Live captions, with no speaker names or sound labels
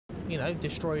you know,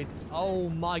 destroyed. Oh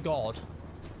my god.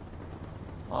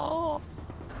 Oh.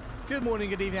 Good morning,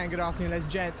 good evening, and good afternoon, ladies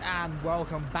and gents, and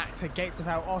welcome back to Gates of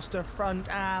Hell OstFront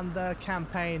and the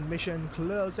campaign mission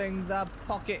Closing the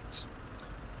Pocket.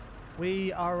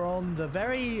 We are on the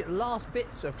very last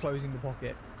bits of closing the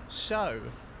pocket. So,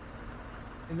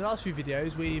 in the last few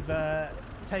videos, we've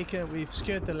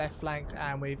secured the left flank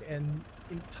and we've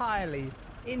entirely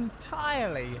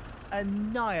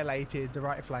annihilated the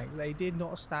right flank. They did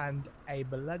not stand a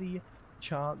bloody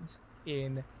chance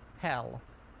in hell.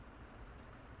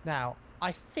 Now,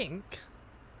 I think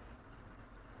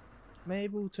I'm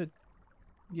able to,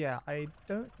 yeah, I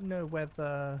don't know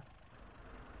whether,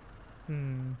 I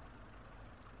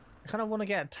kind of want to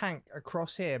get a tank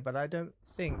across here, but I don't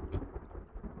think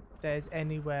there's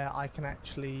anywhere I can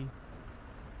actually,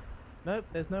 nope,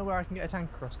 there's nowhere I can get a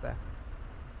tank across there.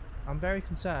 I'm very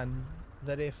concerned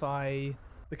that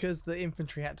because the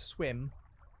infantry had to swim,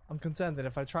 I'm concerned that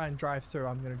if I try and drive through,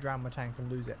 I'm going to drown my tank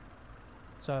and lose it.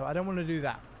 So I don't want to do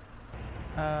that.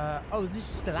 Oh, this is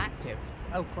still active.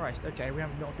 Oh Christ, okay, we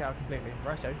haven't knocked it out completely.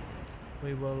 Righto.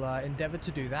 We will endeavour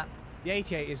to do that. The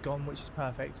 88 is gone, which is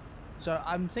perfect. So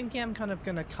I'm thinking I'm kind of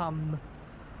going to come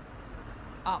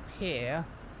up here.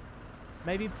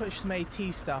 Maybe push some AT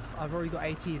stuff. I've already got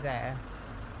AT there.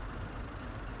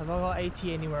 Have I got AT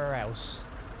anywhere else?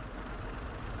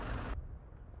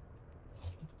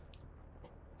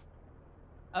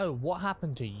 Oh, what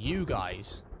happened to you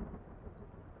guys?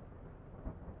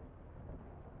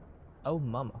 Oh,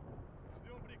 mama.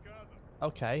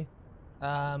 Okay.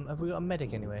 Have we got a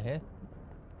medic anywhere here?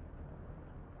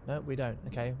 No, we don't.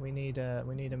 Okay, we need a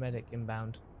medic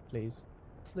inbound, please.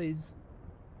 Please.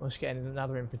 We'll just get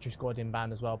another infantry squad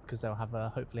inbound as well, because they'll have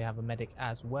hopefully have a medic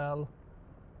as well.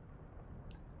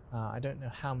 I don't know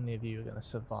how many of you are going to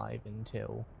survive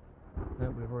until... No,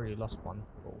 we've already lost one.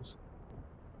 Balls.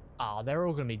 Ah, they're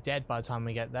all going to be dead by the time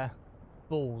we get there.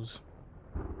 Balls.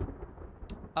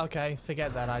 Okay,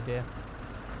 forget that idea.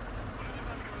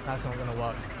 That's not going to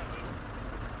work.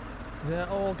 They're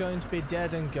all going to be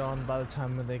dead and gone by the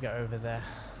time they get over there.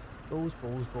 Balls,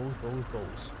 balls, balls, balls,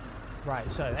 balls. Right,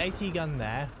 so AT gun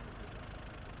there.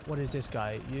 What is this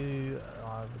guy? You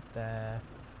are there.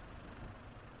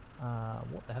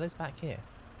 What the hell is back here?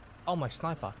 Oh, my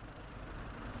sniper.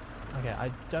 Okay,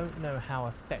 I don't know how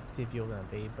effective you're going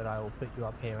to be, but I will put you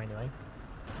up here anyway.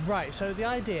 Right, so the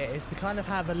idea is to kind of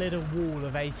have a little wall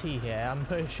of AT here. I'm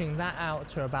pushing that out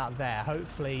to about there.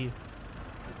 Hopefully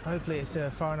it's a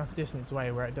far enough distance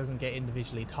away where it doesn't get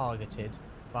individually targeted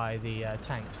by the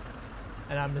tanks.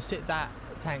 And I'm going to sit that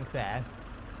tank there.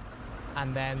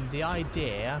 And then the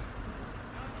idea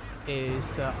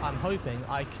is that I'm hoping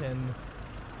I can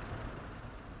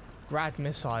grad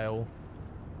missile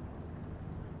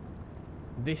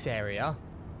this area,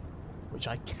 which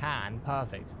I can,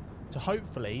 perfect, to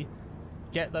hopefully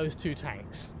get those two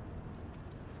tanks.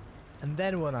 And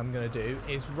then what I'm going to do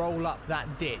is roll up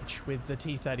that ditch with the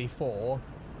T-34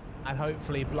 and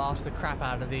hopefully blast the crap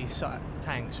out of these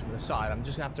tanks from the side. I'm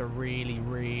just going to have to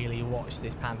really watch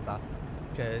this Panther,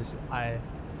 because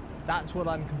that's what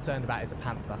I'm concerned about, is the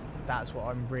Panther. That's what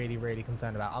I'm really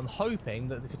concerned about. I'm hoping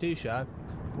that the Katyusha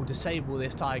will disable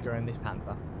this Tiger and this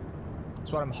Panther.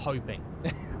 That's what I'm hoping.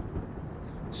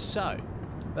 So,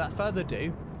 without further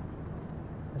ado,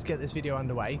 let's get this video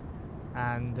underway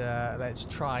and let's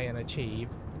try and achieve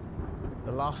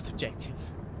the last objective.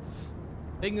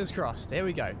 Fingers crossed. Here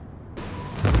we go.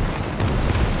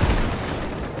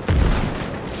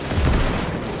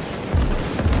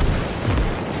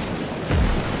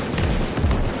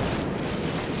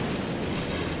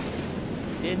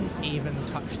 Didn't even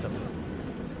touch them.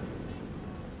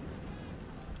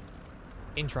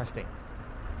 Interesting.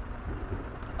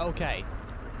 Okay,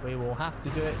 we will have to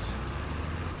do it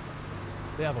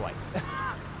the other way.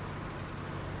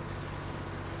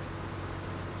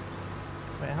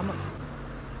 Wait, how much?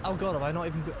 Oh god, have I not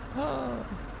even got...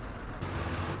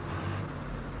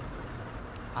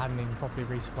 I haven't even properly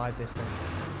resupplied this thing.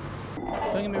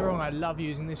 Don't get me wrong, I love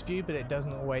using this view, but it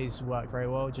doesn't always work very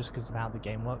well just because of how the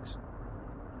game works.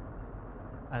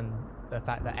 And the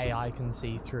fact that AI can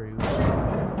see through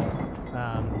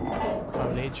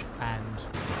foliage and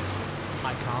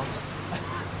I can't.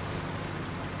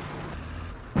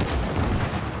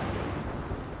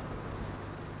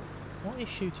 What is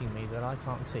shooting me that I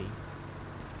can't see?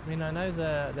 I mean, I know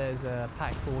there's a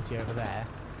Pack 40 over there,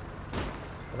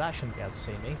 but that shouldn't be able to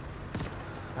see me.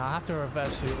 Now I have to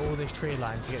reverse through all this tree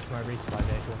line to get to my resupply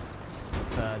vehicle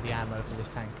for the ammo for this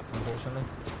tank, unfortunately.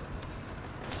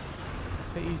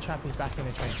 So you chappies back in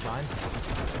the trench line.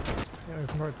 Yeah, we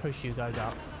can probably push you guys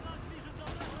up.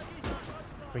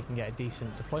 If we can get a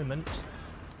decent deployment,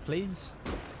 please.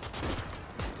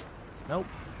 Nope.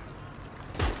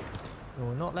 It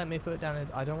will not let me put it down.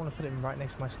 I don't want to put it right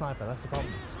next to my sniper. That's the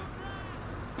problem.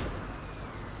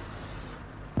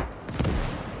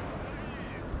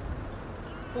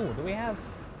 Oh, do we have?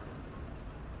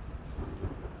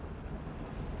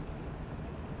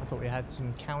 I thought we had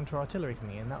some counter artillery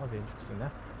coming in. That was interesting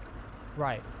there.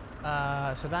 Right.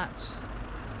 So that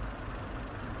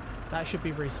should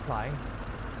be resupplying.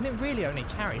 And it really only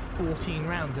carry 14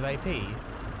 rounds of AP.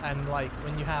 And like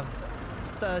when you have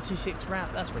 36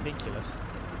 rounds, that's ridiculous.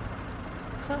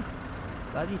 Huh.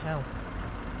 Bloody hell.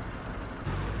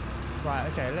 Right,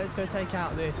 okay, let's go take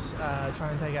out this, try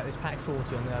and take out this Pack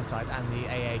 40 on the other side and the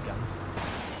AA gun.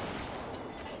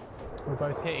 We're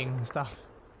both hitting stuff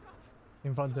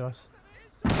in front of us.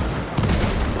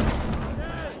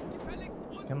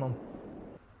 Come on.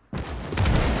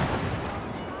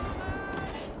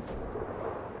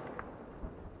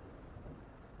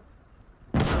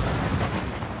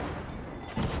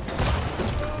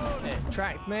 It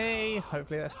tracked me.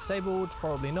 Hopefully that's disabled.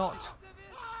 Probably not.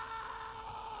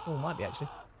 Oh, might be actually.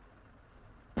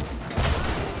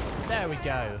 There we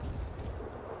go.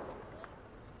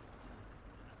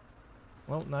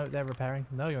 Well, no, they're repairing.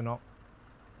 No, you're not.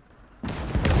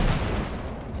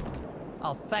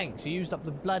 Oh, thanks. You used up the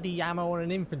bloody ammo on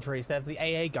an infantry instead of the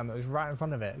AA gun that was right in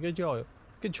front of it. Good job.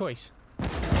 Good choice.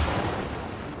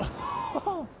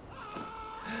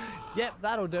 Yep,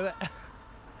 that'll do it.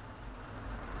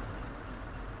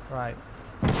 Right.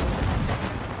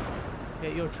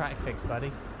 Get your track fixed,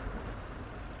 buddy.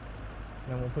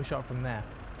 And then we'll push up from there.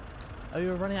 Oh,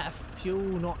 you're running out of fuel,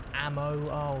 not ammo.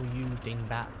 Oh, you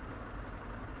dingbat.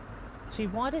 See,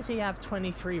 why does he have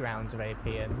 23 rounds of AP?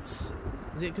 And is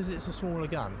it because it's a smaller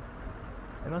gun?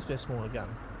 It must be a smaller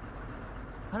gun.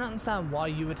 I don't understand why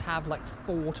you would have like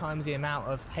 4 times the amount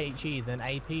of HE than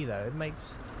AP though. It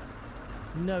makes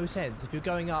no sense. If you're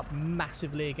going up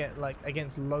massively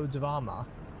against loads of armor,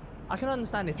 I can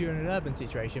understand if you're in an urban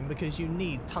situation because you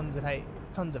need tons of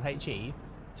HE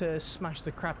to smash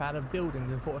the crap out of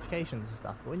buildings and fortifications and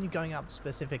stuff. But when you're going up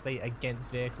specifically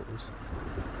against vehicles,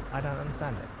 I don't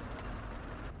understand it.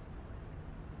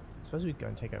 I suppose we'd go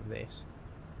and take over this.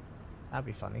 That'd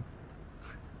be funny.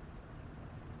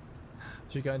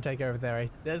 Should we go and take over their...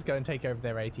 Let's go and take over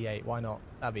their 88. Why not?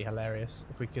 That'd be hilarious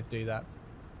if we could do that.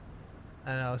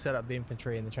 And I'll set up the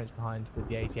infantry in the trench behind with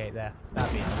the 88 there.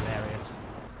 That'd be hilarious.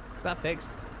 Is that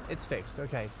fixed? It's fixed.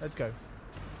 Okay, let's go.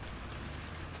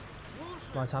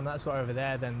 By the time that's got over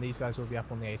there, then these guys will be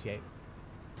up on the 88.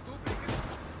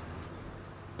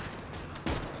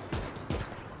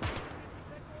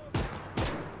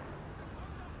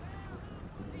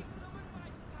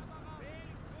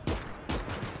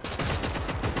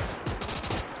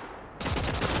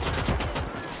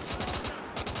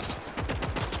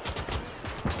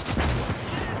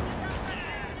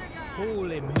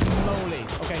 Holy moly.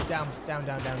 Okay, down.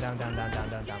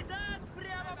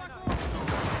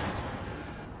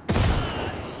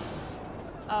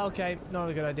 Okay, not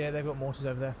a good idea. They've got mortars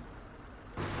over there.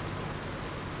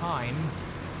 Time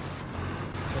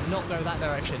to not go that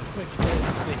direction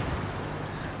because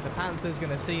the Panther's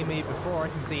going to see me before I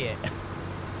can see it.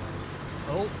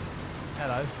 Oh,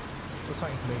 hello. There's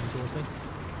something moving towards me.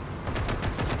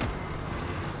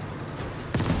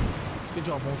 Good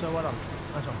job, Mortar. Well done.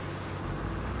 Nice one.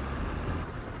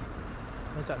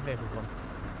 Where's that vehicle gone?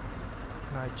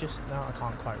 Can I just... No, I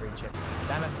can't quite reach it.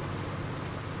 Damn it.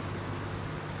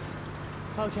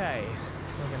 Okay.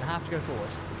 We're going to have to go forward.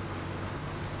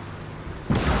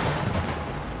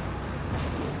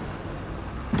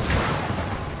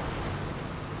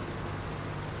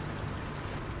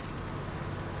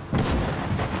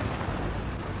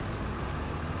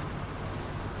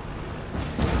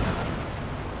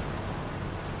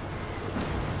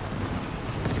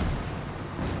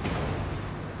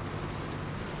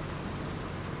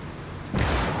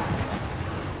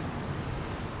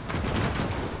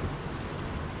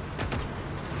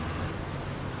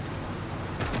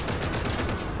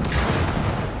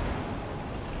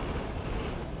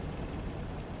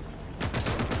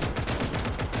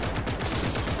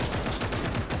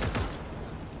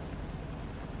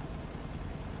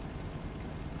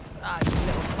 Ah, you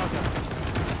little bugger.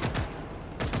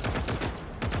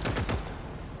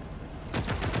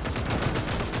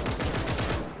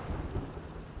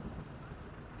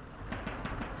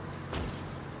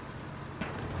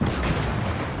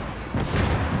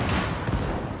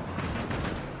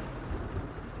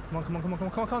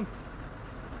 Come on.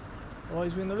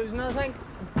 Otherwise we're going to lose another tank.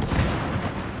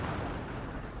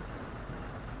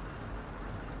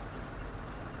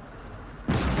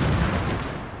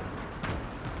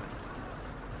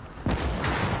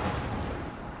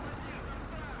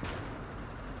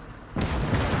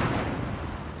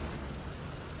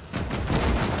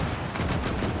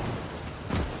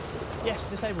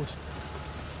 disabled.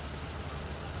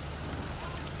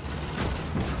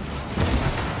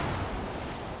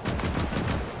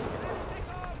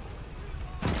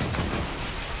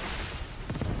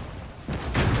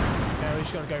 Okay, we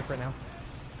just gotta go for it now.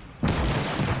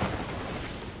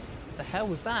 What the hell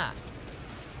was that?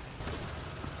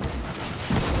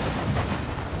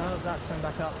 Oh, that's going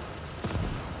back up.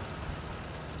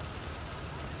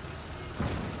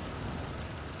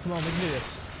 Come on, we can do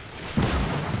this.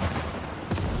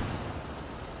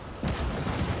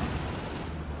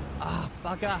 Ah,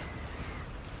 bugger.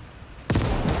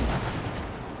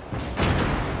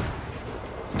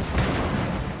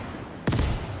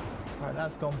 Right,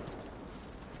 that's gone.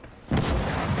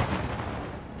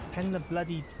 Pen the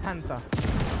bloody panther.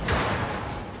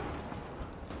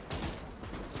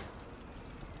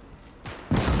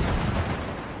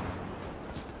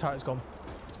 Turret's gone.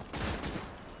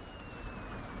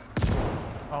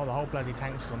 Oh, the whole bloody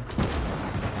tank's gone.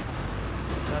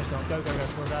 No, it's not. Go, go, go.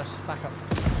 Reverse. Back up.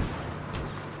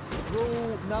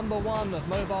 Rule number 1 of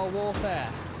mobile warfare.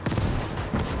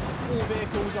 All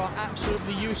vehicles are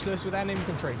absolutely useless without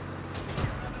infantry.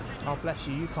 Oh, bless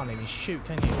you. You can't even shoot,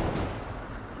 can you?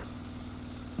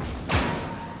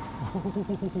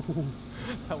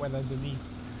 That went underneath.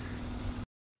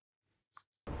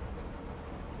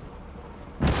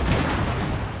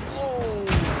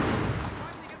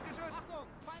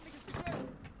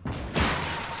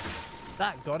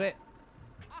 That got it.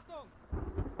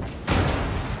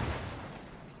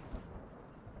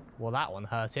 Well, that one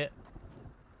hurt it.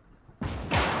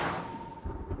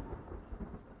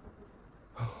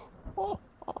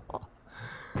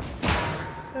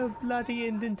 The bloody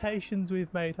indentations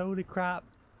we've made. Holy crap.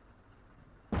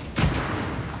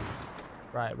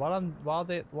 Right,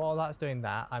 while that's doing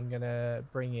that, I'm gonna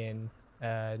bring in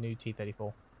a new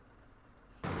T-34.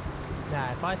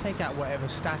 Now, if I take out whatever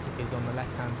static is on the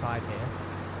left-hand side here,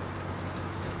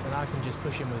 then I can just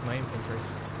push in with my infantry.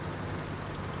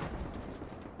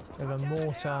 We have a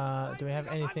mortar. Do we have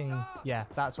anything? Yeah,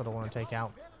 that's what I want to take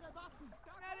out.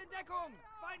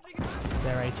 It's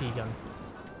their AT gun.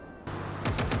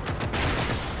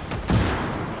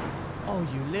 Oh,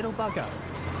 you little bugger.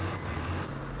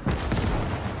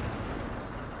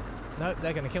 Nope,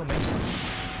 they're going to kill me.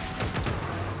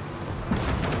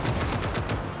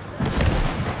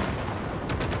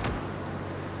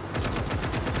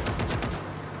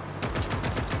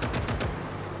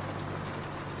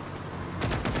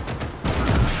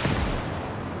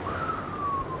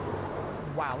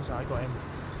 So I got him.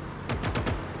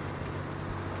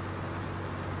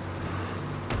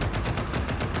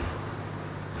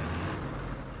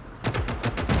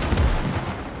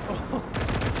 Oh.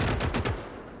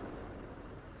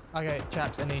 Okay,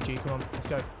 chaps, I need you. Come on, let's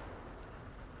go.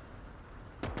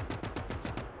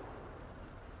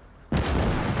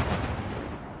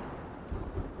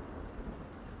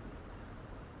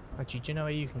 Actually, do you know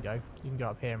where you can go? You can go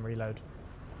up here and reload.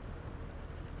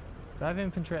 Do I have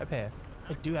infantry up here?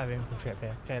 I do have infantry up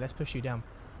here. Okay, let's push you down.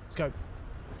 Let's go.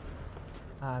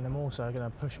 And I'm also going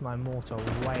to push my mortar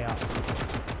way up.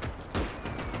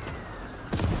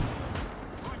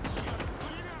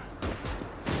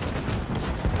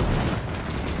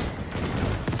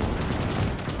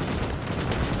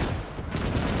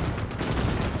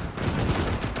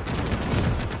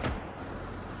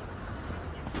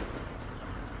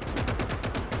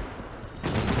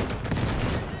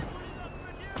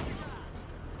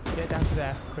 Get down to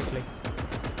there, quickly.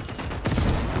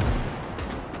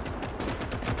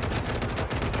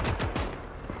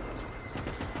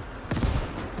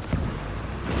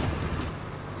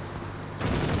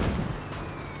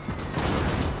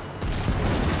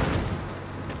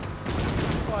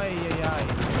 Ay, ay, ay.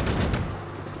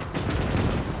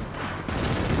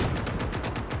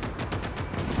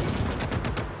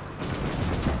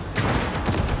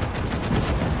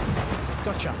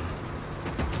 Gotcha.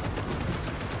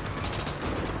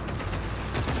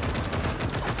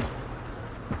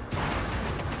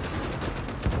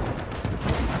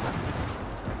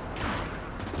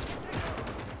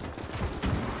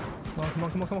 Come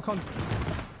on, come on, come on, come on.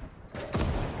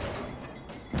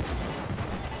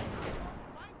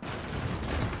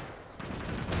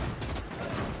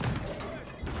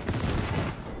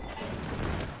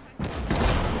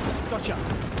 Gotcha.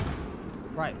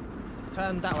 Right,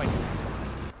 turn that way.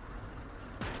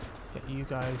 Get you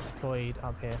guys deployed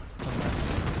up here somewhere.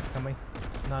 Can we?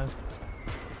 No.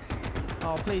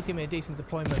 Oh, please give me a decent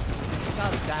deployment.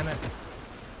 God damn it.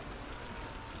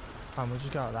 Fine, we'll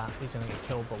just go at that. He's gonna get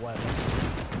killed, but whatever.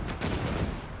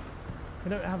 We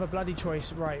don't have a bloody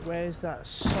choice. Right, where's that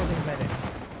sodding medic?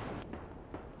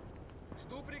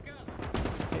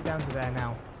 Get down to there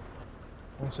now.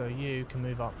 Also, you can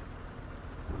move up.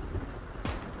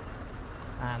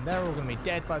 And they're all going to be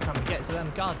dead by the time we get to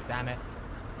them. God damn it.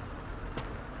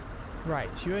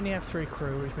 Right, you only have 3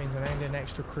 crew, which means I named an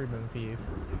extra crewman for you.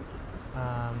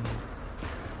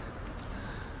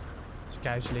 Just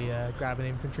casually grab an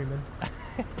infantryman.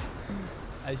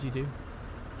 As you do.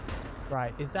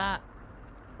 Right, is that...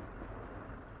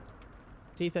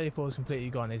 T-34 is completely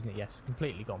gone, isn't it? Yes,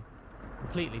 completely gone.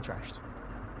 Completely trashed.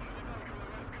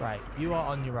 Right, you are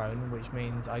on your own, which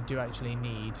means I do actually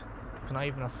need... Can I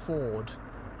even afford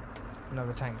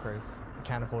another tank crew? I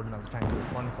can't afford another tank crew.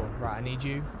 Wonderful. Right, I need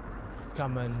you to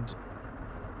come and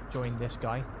join this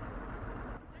guy.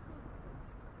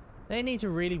 They need to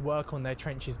really work on their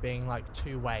trenches being like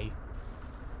 2-way.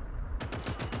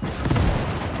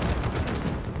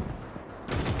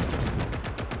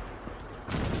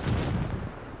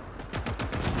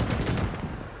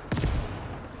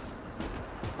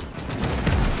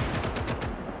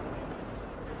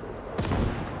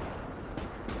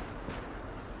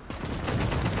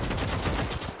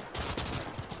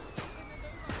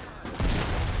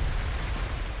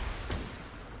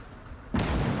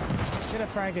 Get a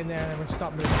frag in there and then we'll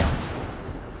stop moving up.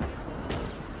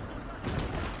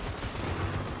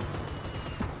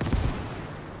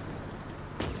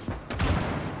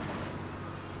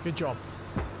 Good job.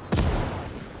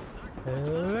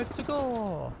 Let's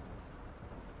go.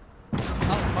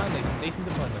 Oh, finally some decent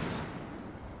deployments.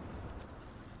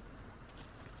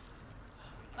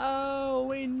 Oh,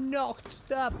 we knocked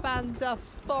the Panzer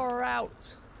IV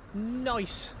out.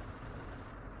 Nice.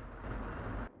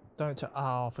 Don't.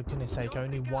 Oh, for goodness sake!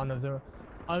 Only one of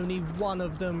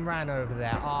them ran over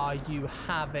there. Are you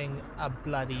having a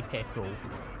bloody pickle?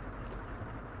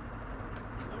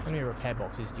 How many repair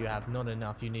boxes do you have? Not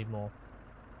enough. You need more.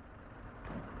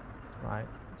 Right.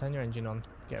 Turn your engine on.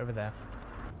 Get over there.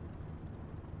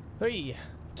 3,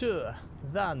 2,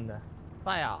 1,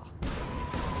 fire!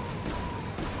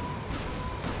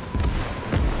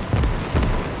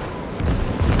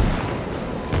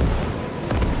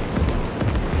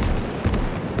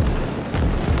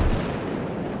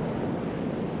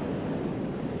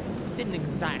 Didn't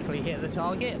exactly hit the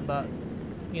target, but,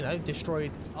 you know,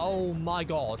 destroyed. Oh my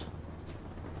god.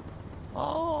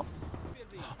 Oh.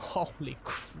 Holy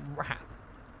crap.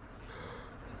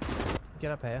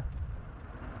 Get up here.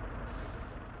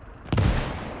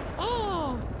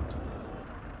 Oh.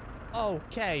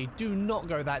 Okay, do not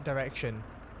go that direction.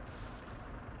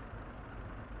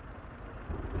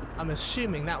 I'm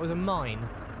assuming that was a mine.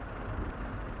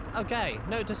 Okay,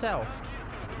 note to self.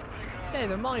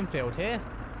 There's a minefield here.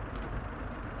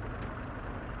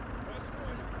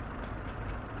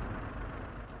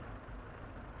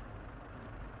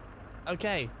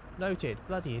 Okay, noted.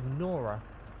 Bloody Nora.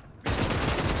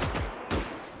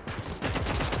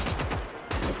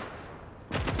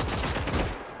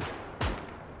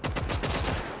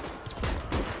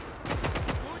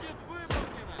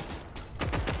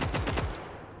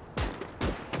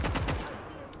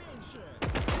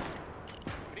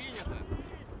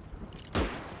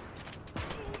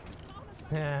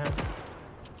 Yeah.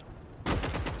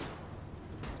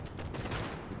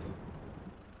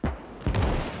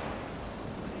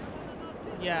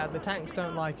 Yeah, the tanks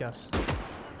don't like us.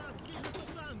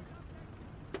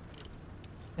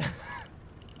 The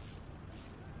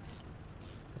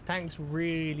tanks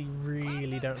really,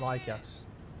 really don't like us.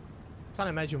 Can't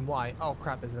imagine why. Oh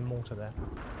crap, there's a mortar there.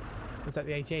 Was that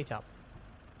the 88 up?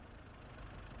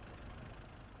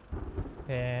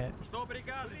 Yeah.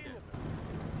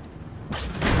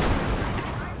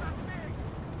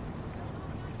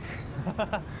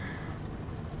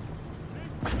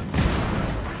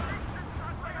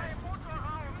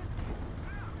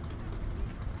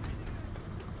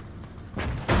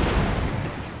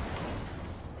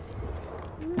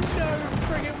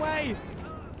 Way.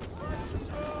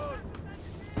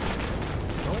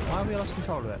 Oh, why have we lost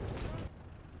control of it?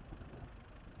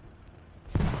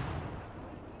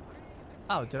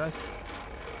 Oh, did I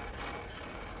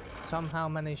somehow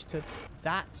manage to...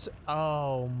 That's...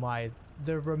 Oh my...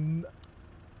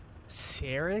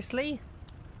 Seriously?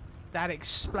 That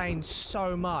explains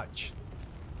so much.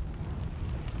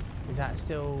 Is that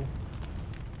still...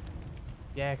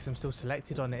 Yeah, because I'm still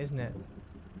selected on it, isn't it?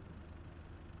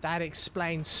 That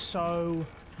explains so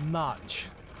much.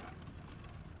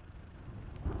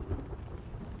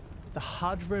 The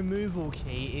HUD removal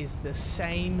key is the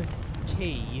same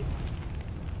key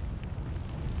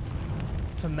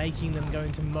for making them go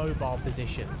into mobile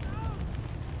position.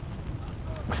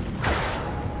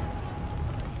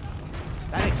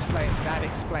 That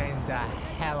explains a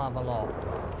hell of a lot.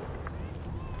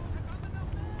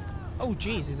 Oh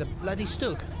jeez, there's a bloody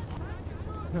stug.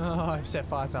 Oh, I've set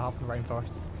fire to half the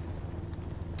rainforest.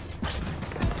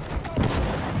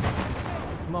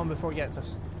 Come on before he gets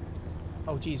us.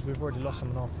 Oh jeez, we've already lost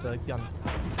someone off the gun.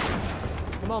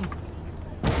 Come on.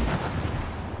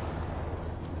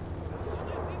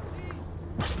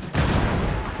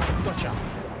 Gotcha.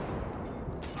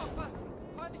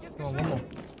 Come on, one more.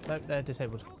 Nope, they're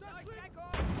disabled.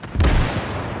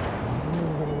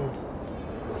 Ooh.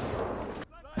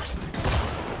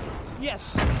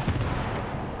 Yes!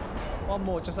 One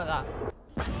more, just like that.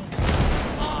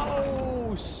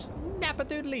 Oh,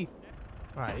 snap-a-doodly!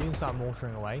 Alright, you can start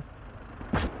mortaring away.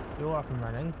 You're up and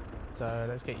running, so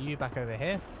let's get you back over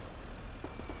here.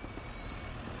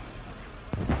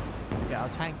 Get our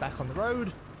tank back on the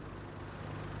road.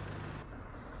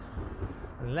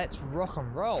 And let's rock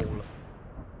and roll.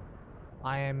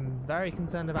 I am very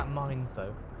concerned about mines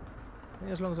though. I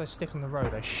think as long as I stick on the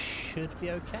road I should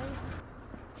be okay.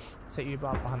 Set you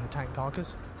up behind the tank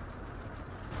carcass.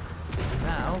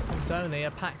 Now it's only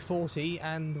a pack 40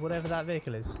 and whatever that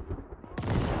vehicle is.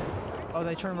 Oh,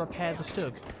 they're trying to repair the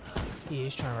Stug. He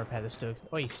is trying to repair the Stug.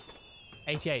 Oi,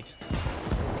 88.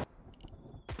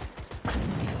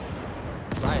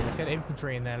 Right, let's get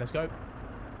infantry in there. Let's go.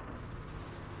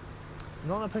 I'm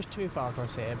not going to push too far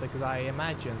across here because I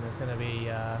imagine there's going to be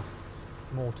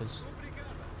mortars.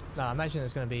 No, I imagine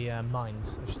there's going to be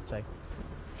mines, I should say.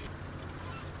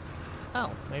 Oh,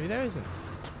 maybe there isn't.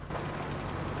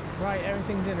 Right,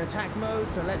 everything's in attack mode,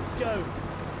 so let's go.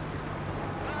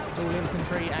 It's all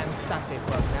infantry and static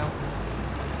work now.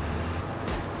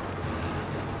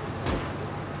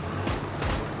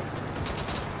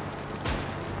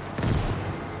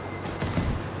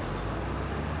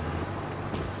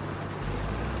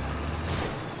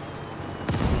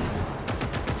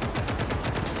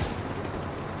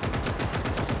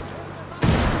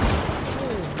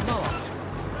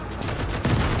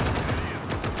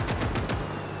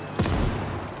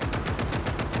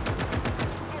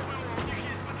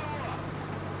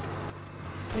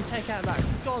 Take out that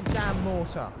goddamn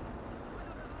mortar.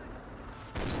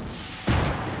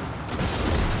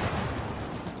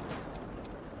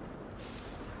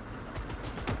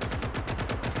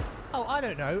 Oh, I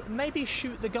don't know. Maybe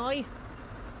shoot the guy?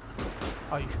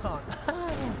 Oh, you can't.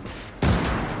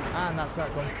 And that's that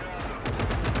one.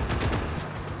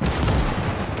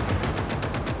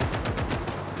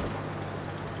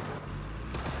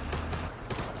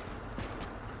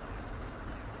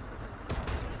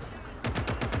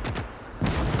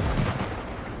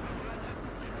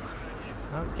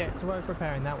 Get to work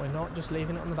repairing that. We're not just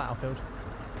leaving it on the battlefield.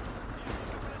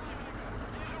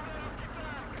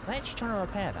 They're actually trying to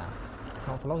repair that.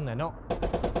 Not for long, they're not.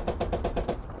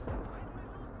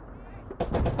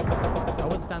 I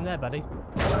wouldn't stand there, buddy.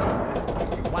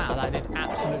 Wow, that did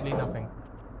absolutely nothing.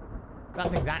 That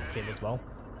thing's active as well.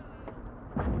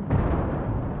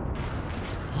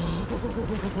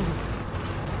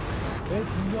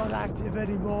 It's not active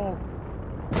anymore.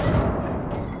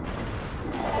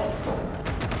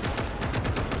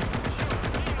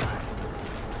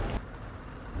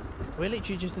 We're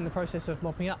literally just in the process of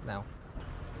mopping up now.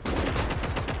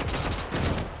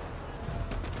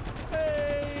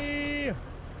 Hey!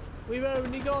 We've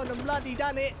only gone and bloody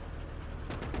done it!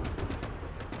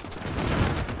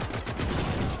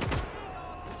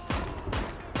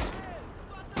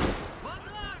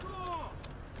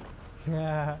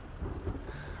 Yeah.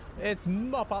 It's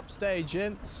mop up stage,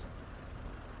 gents.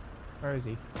 Where is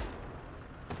he?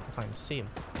 I can't even see him.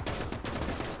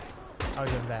 Oh,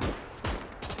 he's over there.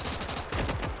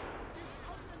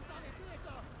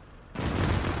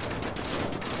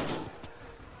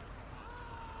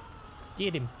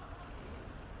 Get him.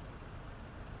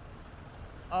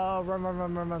 Oh, run, run,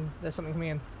 run, run, run. There's something coming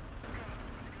in.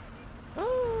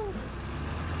 Oh.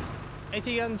 AT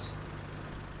guns.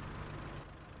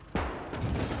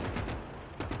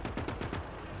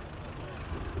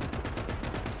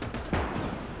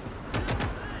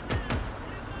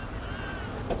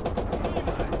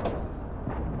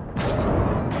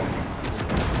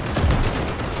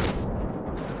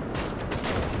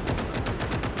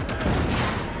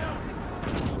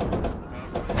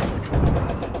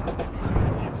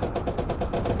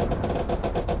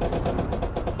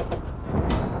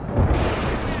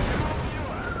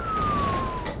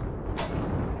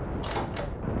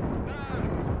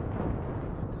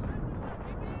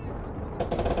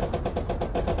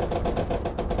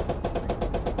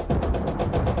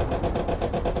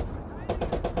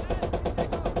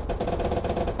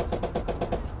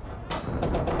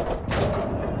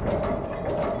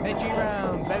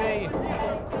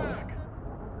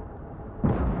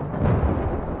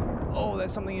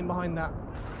 there's something in behind that.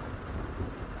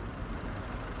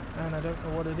 And I don't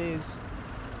know what it is.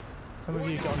 Some of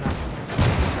you got on that.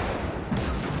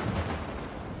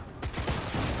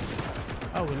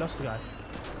 Oh, we lost the guy.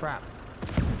 Crap.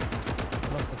 We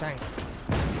lost the tank.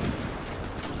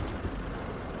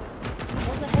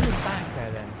 What the hell is back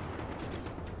there then?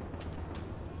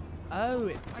 Oh,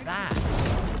 it's that.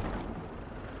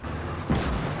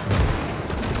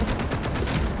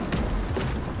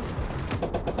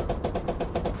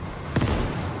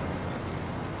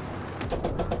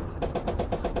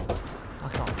 I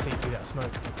can't see through that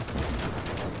smoke.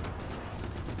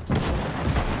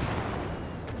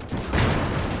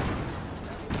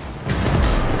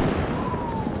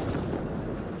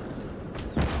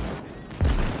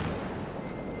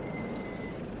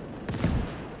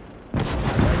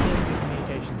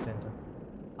 Center.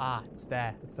 Ah, it's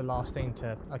there. It's the last thing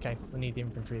to... Okay, we need the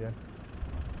infantry then.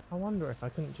 I wonder if I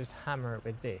couldn't just hammer it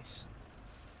with this.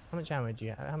 How much ammo do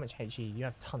you have? How much HE? You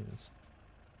have tons.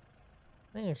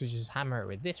 I think I could just hammer it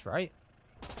with this, right?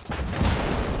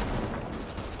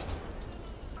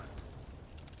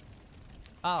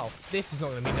 Oh, this is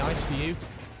not going to be nice for you.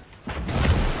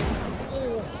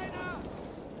 Oh.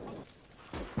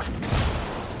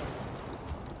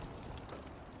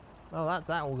 Well, that's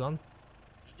that all gone.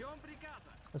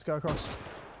 Let's go across.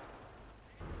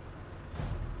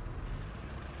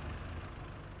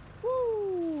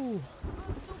 Woo!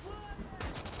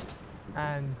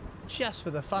 And just for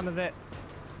the fun of it,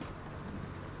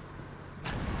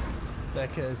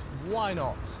 because why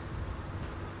not?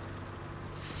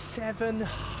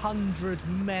 700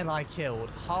 men I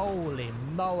killed. Holy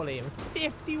moly. And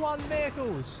 51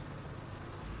 vehicles.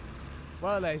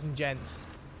 Well, ladies and gents,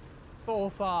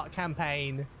 4-part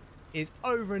campaign is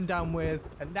over and done with,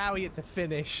 and now we get to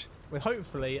finish with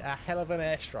hopefully a hell of an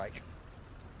airstrike.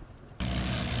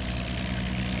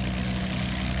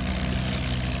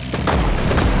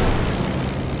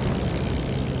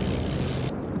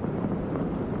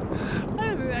 I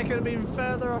don't think that could have been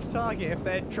further off target if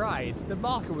they'd tried. The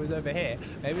marker was over here.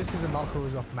 Maybe it's because the marker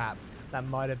was off map. That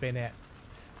might have been it.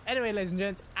 Anyway, ladies and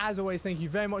gents, as always, thank you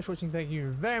very much for watching. Thank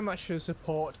you very much for your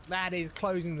support. That is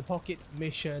Closing the Pocket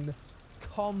mission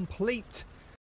complete.